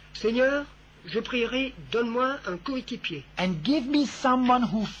 Seigneur, je prierai, donne-moi un coéquipier. And give me someone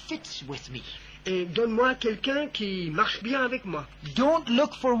who fits with me. Et donne-moi quelqu'un qui marche bien avec moi. Don't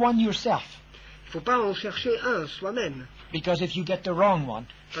look for one yourself. Il ne faut pas en chercher un soi-même. Because if you get the wrong one,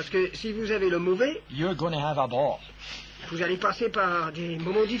 Parce que si vous avez le mauvais, you're going to have a ball. vous allez passer par des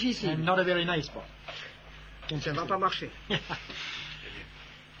moments difficiles. And not a very nice ball. Ça ne va pas marcher.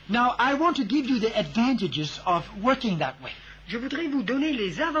 Now, I want to give you the advantages of working that way. Je voudrais vous donner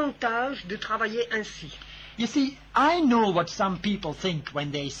les avantages de travailler ainsi. You see, I know what some people think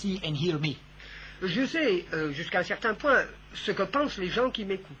when they see and hear me. Je sais, jusqu'à un certain point, ce que pensent les gens qui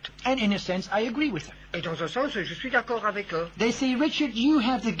m'écoutent. And in a sense, I agree with them. Et dans un sens, je suis d'accord avec eux. They say, Richard, you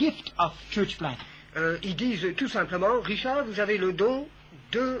have the gift of church planting. Ils disent tout simplement, Richard, vous avez le don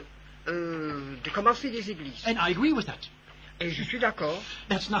de commencer des églises. And I agree with that. Et je suis d'accord,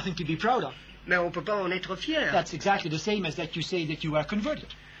 That's nothing to be proud of. mais on ne peut pas en être fier. That's exactly the same as that you say that you are converted.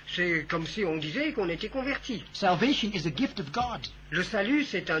 C'est comme si on disait qu'on était converti. Salvation is a gift of God. Le salut,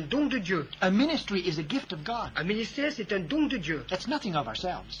 c'est un don de Dieu. A ministry is a gift of God. Un ministère, c'est un don de Dieu. That's nothing of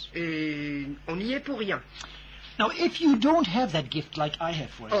ourselves. Et on n'y est pour rien. Now, if you don't have that gift like I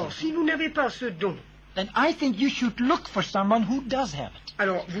have, for Or, example, si vous n'avez pas ce don, then I think you should look for someone who does have it.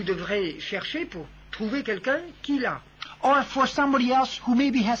 alors vous devrez chercher pour trouver quelqu'un qui l'a. Or for somebody else who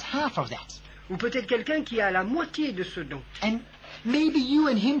maybe has half of that. Ou peut-être quelqu'un qui a la moitié de ce don. And maybe you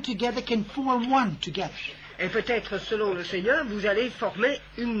and him together can form one together. Et peut-être, selon le Seigneur, vous allez former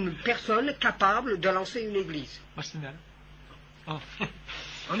une personne capable de lancer une église. What's the matter? Oh.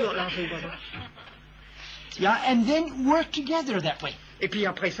 Oh non, lancez pas. Yeah, and then work together that way. Et puis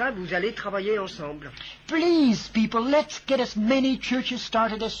après ça, vous allez travailler ensemble. Please, people, let's get as many churches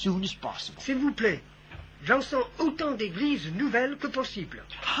started as soon as possible. S'il vous plaît, lançons autant d'églises nouvelles que possible.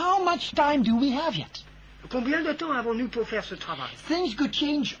 How much time do we have yet? Combien de temps avons-nous pour faire ce travail? Things could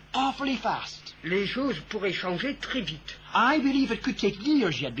change awfully fast. Les choses pourraient changer très vite. I believe it could take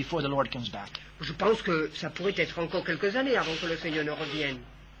years yet before the Lord comes back. Je pense que ça pourrait être encore quelques années avant que le Seigneur ne revienne.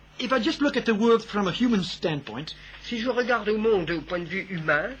 If I just look at the world from a human standpoint, Si je regarde au monde au point de vue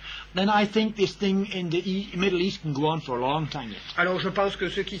humain, then I think this thing in the Middle East can go on for a long time yet. alors je pense que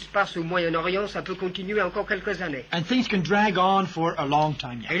ce qui se passe au Moyen-Orient, ça peut continuer encore quelques années. And things can drag on for a long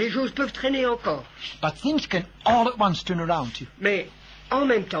time Et yet. les choses peuvent traîner encore. But things can all at once turn around too. Mais en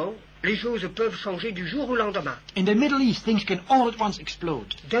même temps, les choses peuvent changer du jour au lendemain. In the Middle East, things can all at once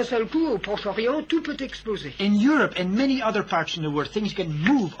explode. D'un seul coup, au Proche-Orient, tout peut exploser. In Europe and many other parts in the world, things can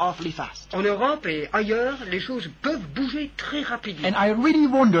move awfully fast. En Europe et ailleurs, les choses peuvent bouger très rapidement. And I really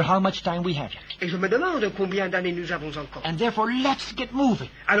wonder how much time we have yet. Et je me demande combien d'années nous avons encore. And therefore, let's get moving.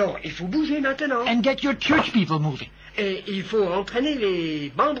 Alors, il faut bouger maintenant. And get your church people moving. Et il faut entraîner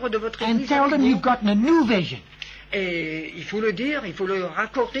les membres de votre And église. tell avec them vous. you've gotten a new vision. Et il faut le dire, il faut leur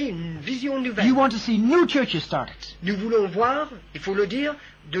accorder une vision nouvelle. You want to see new churches started. Nous voulons voir, il faut le dire,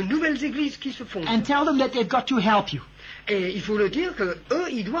 de nouvelles églises qui se fondent. And tell them that they've got to help you. Et il faut le dire que eux,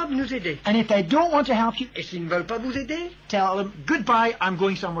 ils doivent nous aider. And if they don't want to help you, Et s'ils ne veulent pas vous aider, tell them, goodbye, I'm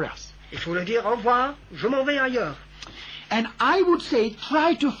going somewhere else. il faut le dire au revoir, je m'en vais ailleurs. And I would say,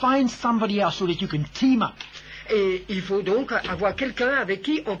 try to find somebody else so that you can team up. Et il faut donc avoir quelqu'un avec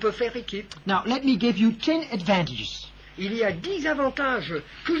qui on peut faire équipe. Now, let me give you 10 advantages. Il y a 10 avantages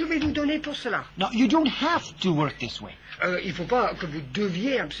que je vais vous donner pour cela. Now, you don't have to work this way. Il ne faut pas que vous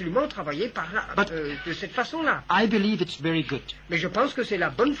deviez absolument travailler par là, But- de cette façon-là. I believe it's very good. Mais je pense que c'est la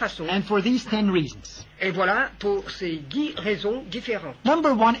bonne façon. And for these 10 reasons. Et voilà pour ces 10 raisons différentes.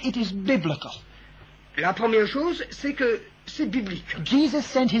 Number one, it is biblical. La première chose, c'est que c'est biblique. Jesus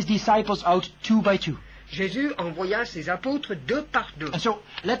sent his disciples out 2 by 2. Jésus envoya ses apôtres 2 par 2. And so,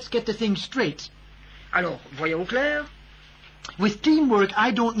 let's get the thing straight. Alors, voyons clair. With teamwork,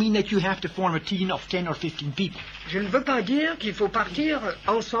 I don't mean that you have to form a team of 10 or 15 people. Je ne veux pas dire qu'il faut partir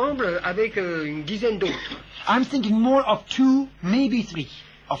ensemble avec une dizaine d'autres. I'm thinking more of 2, maybe 3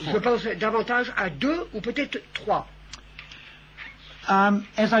 or Je 4. pense davantage à 2 ou peut-être 3.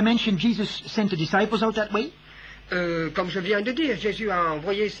 As I mentioned, Jesus sent the disciples out that way. Comme je viens de dire, Jésus a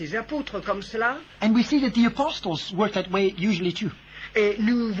envoyé ses apôtres comme cela. And we see that the apostles work that way usually too. Et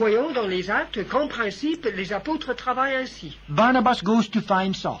nous voyons dans les actes qu'en principe, les apôtres travaillent ainsi. Barnabas goes to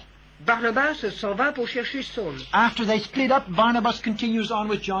find Saul. Barnabas s'en va pour chercher Saul. After they split up, Barnabas continues on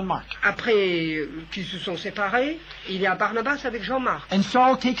with John Mark. Après qu'ils se sont séparés, il y a Barnabas avec Jean-Marc. And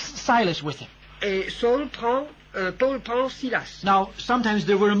Saul takes Silas with him. Et Paul prend Silas. Now, sometimes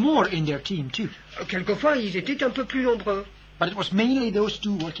there were more in their team too. Quelquefois, ils étaient un peu plus nombreux. But it was mainly those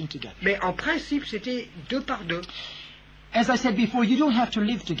two working together. Mais en principe, c'était 2 par 2. As I said before, you don't have to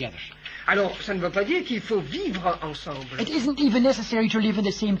live together. Alors, ça ne veut pas dire qu'il faut vivre ensemble. It isn't even necessary to live in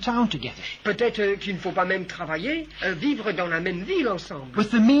the same town together. Peut-être qu'il ne faut pas même travailler, vivre dans la même ville ensemble.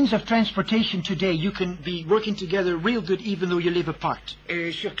 With the means of transportation today, you can be working together real good even though you live apart.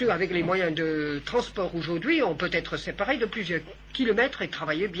 Et surtout avec les moyens de transport aujourd'hui, on peut être séparés de plusieurs kilomètres et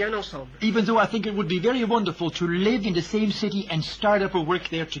travailler bien ensemble. Even though I think it would be very wonderful to live in the same city and start up a work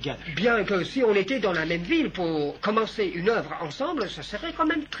there together. Bien que si on était dans la même ville pour commencer une œuvre ensemble, ça serait quand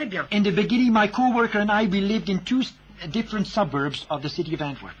même très bien. In the beginning, my co-worker and I, we lived in 2 different suburbs of the city of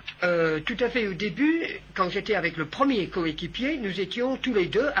Antwerp. Tout à fait au début, quand j'étais avec le premier coéquipier, nous étions tous les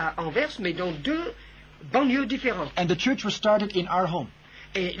deux à Anvers, mais dans 2 banlieues différentes. And the church was started in our home.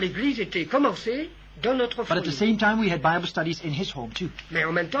 Et l'église était commencée dans notre But at the foyer. same time, we had Bible studies in his home too. Mais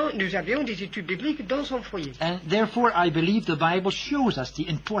en même temps, nous avions des études bibliques dans son foyer. And therefore, I believe the Bible shows us the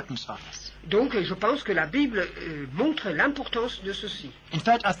importance of this. Donc, je pense que la Bible montre l'importance de ceci. In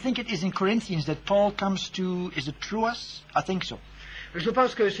fact, I think it is in Corinthians that Paul comes to, is it Troas? I think so. Je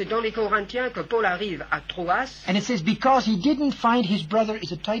pense que c'est dans les Corinthiens que Paul arrive à Troas. And it says, because he didn't find his brother,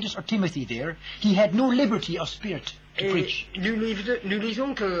 is it Titus or Timothy there, he had no liberty of spirit to Et preach. nous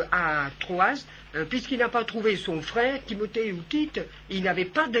lisons qu'à Troas, puisqu'il n'a pas trouvé son frère, Timothée ou Tite, il n'avait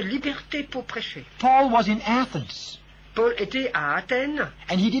pas de liberté pour prêcher. Paul was in Athens, Paul était à Athènes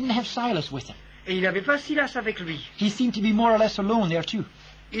and he didn't have Silas with him. et il n'avait pas Silas avec lui. He seemed to be more or less alone there too.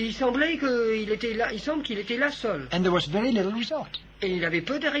 Et il semblait qu'il était là, il semble qu'il était là seul. And there was very little result. Et il avait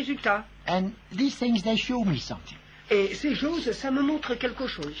peu de résultats. And these things, they show me something. Et ces choses, ça me montre quelque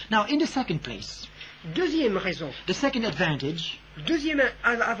chose. Now, in the second place, Deuxième raison, the second advantage, deuxième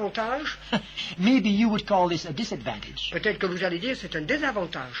avantage, maybe you would call this a disadvantage. peut-être que vous allez dire c'est un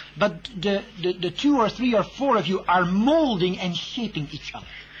désavantage. But the 2 or 3 or 4 of you are molding and shaping each other.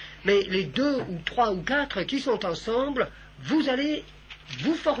 Mais les 2 ou 3 ou 4 qui sont ensemble, vous allez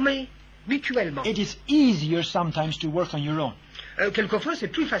vous former mutuellement. It is easier sometimes to work on your own. Quelquefois, c'est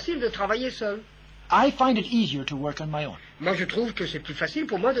plus facile de travailler seul. I find it easier to work on my own. Moi, je trouve que c'est plus facile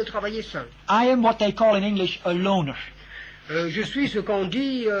pour moi de travailler seul. I am what they call in English a loner. Je suis ce qu'on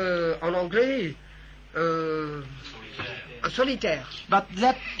dit en anglais un solitaire. But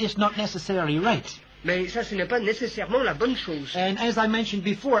that is not necessarily right. Mais ça, ce n'est pas nécessairement la bonne chose. And as I mentioned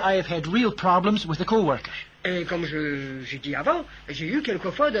before, I have had real problems with a co-worker. Et comme j'ai dit avant, j'ai eu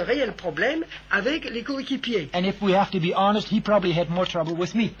quelquefois de réels problèmes avec les coéquipiers. And if we have to be honest, he probably had more trouble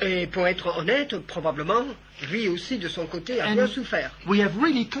with me. Et pour être honnête, probablement, lui aussi de son côté a And bien souffert. we have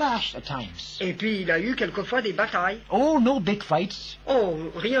really clashed at times. Et puis il a eu quelquefois des batailles. Oh, no big fights. Oh,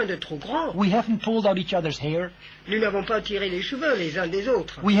 rien de trop grand. We haven't pulled out each other's hair. Nous n'avons pas tiré les cheveux les uns des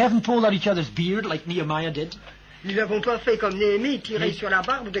autres. We haven't pulled out each other's beard like Nehemiah did. Nous n'avons pas fait comme Néhémie, tirer sur la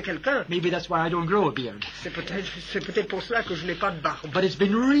barbe de quelqu'un. Maybe that's why I don't grow a beard. C'est peut-être pour cela que je n'ai pas de barbe. But it's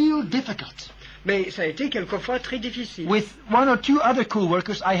been real difficult. Mais ça a été quelquefois très difficile. With one or two other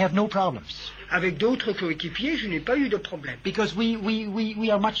co-workers, I have no problems. Avec d'autres coéquipiers, je n'ai pas eu de problème. Because we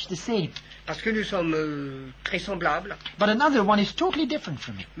are much the same. Parce que nous sommes très semblables. But another one is totally different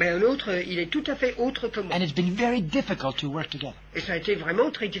from me. Mais un autre, il est tout à fait autre que moi. And it's been very difficult to work together. Et ça a été vraiment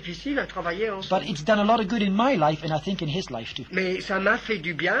très difficile à travailler ensemble. But it's done a lot of good in my life, and I think in his life too. Mais ça m'a fait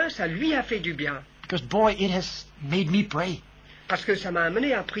du bien, ça lui a fait du bien. Because boy, it has made me pray. Parce que ça m'a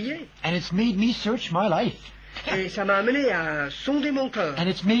amené à prier. And it's made me search my life. Et ça m'a amené à sonder mon cœur. And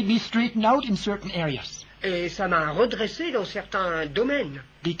it's made me straighten out in certain areas. Et ça m'a redressé dans certains domaines.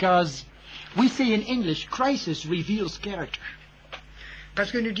 Because we say in English, crisis reveals character.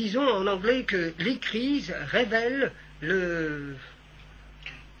 Parce que nous disons en anglais que les crises révèlent le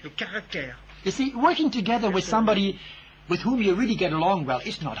caractère. You see, working together with somebody with whom you really get along well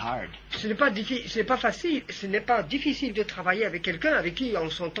is not hard. Ce n'est pas facile, ce n'est pas difficile de travailler avec quelqu'un avec qui on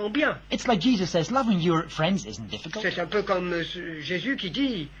s'entend bien. It's like Jesus says, loving your friends isn't difficult. C'est un peu comme Jésus qui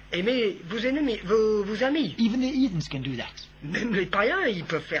dit, aimez vos ennemis, vos amis. Even the heathens can do that. Même les païens, ils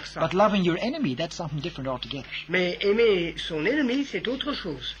peuvent faire ça. But loving your enemy, that's something different altogether. Mais aimer son ennemi, c'est autre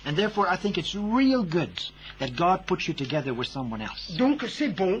chose. And therefore, I think it's real good that God puts you together with someone else. Donc c'est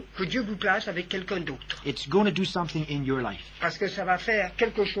bon que Dieu vous place avec quelqu'un d'autre. It's going to do something in your life. Parce que ça va faire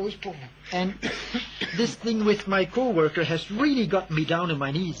quelque chose pour vous. And this thing with my co-worker has really got me down on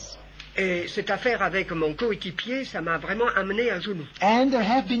my knees. Et cette affaire avec mon coéquipier, ça m'a vraiment amené à genoux. And there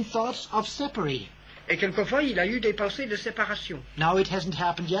have been thoughts of separating. Et quelquefois, il a eu des pensées de séparation. Now it hasn't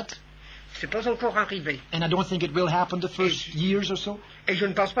happened yet. C'est pas encore arrivé. And I don't think it will happen the first years or so. Et je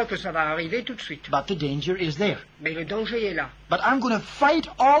ne pense pas que ça va arriver tout de suite. But the danger is there. Mais le danger est là. But I'm going to fight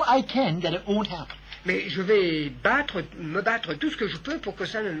all I can that it won't happen. Mais je vais me battre tout ce que je peux pour que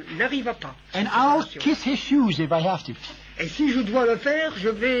ça n'arrive pas. And I'll kiss his shoes if I have to. Et si je dois le faire, je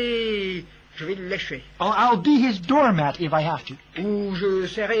vais le lécher. Or I'll be his doormat if I have to. Ou je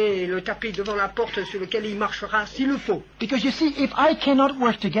serrai le tapis devant la porte sur lequel il marchera s'il le faut. Because you see, if I cannot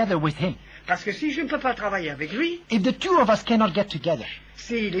work together with him, Parce que si je ne peux pas travailler avec lui, if the two of us cannot get together,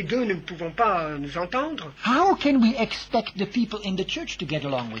 si les deux ne pouvons pas nous entendre, how can we expect the people in the church to get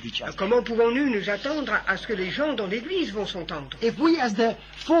along with each other? comment pouvons-nous nous attendre à ce que les gens dans l'Église vont s'entendre? If we as the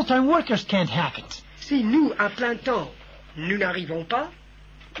full-time workers can't hack it, Si nous, à plein temps, nous n'arrivons pas,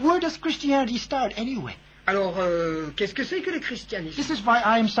 where does Christianity start anyway? alors qu'est-ce que c'est que le christianisme? This is why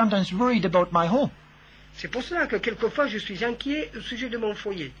I am sometimes worried about my home. C'est pour cela que quelquefois je suis inquiet au sujet de mon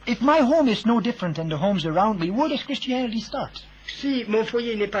foyer. If my home is no different than the homes around me, where does Christianity start? Si mon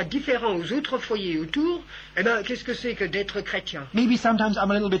foyer n'est pas différent aux autres foyers autour, eh bien, qu'est-ce que c'est que d'être chrétien? Maybe sometimes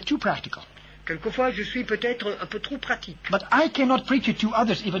I'm a little bit too practical. Quelquefois, je suis peut-être un peu trop pratique. But I cannot preach it to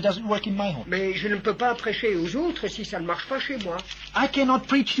others if it doesn't work in my home. Mais je ne peux pas prêcher aux autres si ça ne marche pas chez moi. I cannot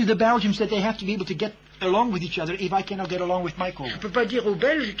preach to the Belgians that they have to be able to get along with each other if I cannot get along with my Je ne co-worker. peux pas dire aux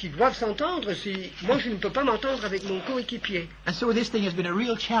Belges qu'ils doivent s'entendre si moi je ne peux pas m'entendre avec mon coéquipier. And so this thing has been a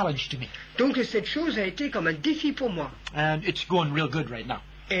real challenge to me. Donc cette chose a été comme un défi pour moi. And it's going real good right now.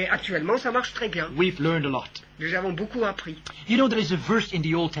 Et actuellement, ça marche très bien. We've learned a lot. Nous avons beaucoup appris. You know, there is a verse in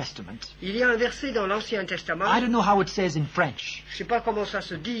the Old Testament. Il y a un verset dans l'Ancien Testament. I don't know how it says in French. Je ne sais pas comment ça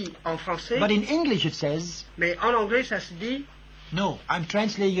se dit en français, But in English it says, mais en anglais ça se dit... no, I'm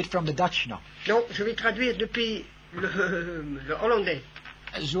translating it from the Dutch now. Non, je vais traduire depuis le hollandais.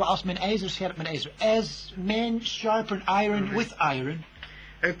 Zoals mijn ijzer scherpt mijn ijzer. As men sharpen iron with iron,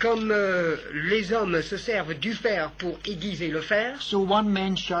 Comme les hommes se servent du fer pour aiguiser le fer, so one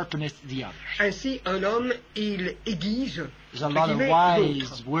man sharpeneth the other. ainsi un homme, il aiguise There's a lot of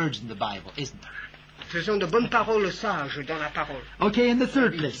wise words in the Bible, isn't there? Ce sont de bonnes paroles sages dans la parole. Okay, in the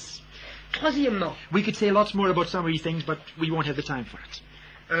third place, Troisièmement, we could say lots more about some of these things, but we won't have the time for it.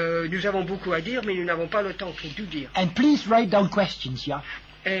 Nous avons beaucoup à dire, mais nous n'avons pas le temps pour tout dire. And please write down questions, yeah?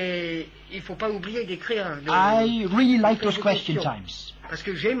 Et il ne faut pas oublier d'écrire. I really like d'écrire those des question questions. times. Parce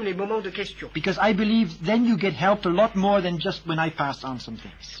que j'aime les moments de questions. Because I believe then you get helped a lot more than just when I pass on some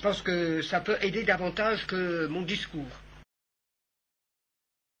things. Je pense que ça peut aider davantage que mon discours.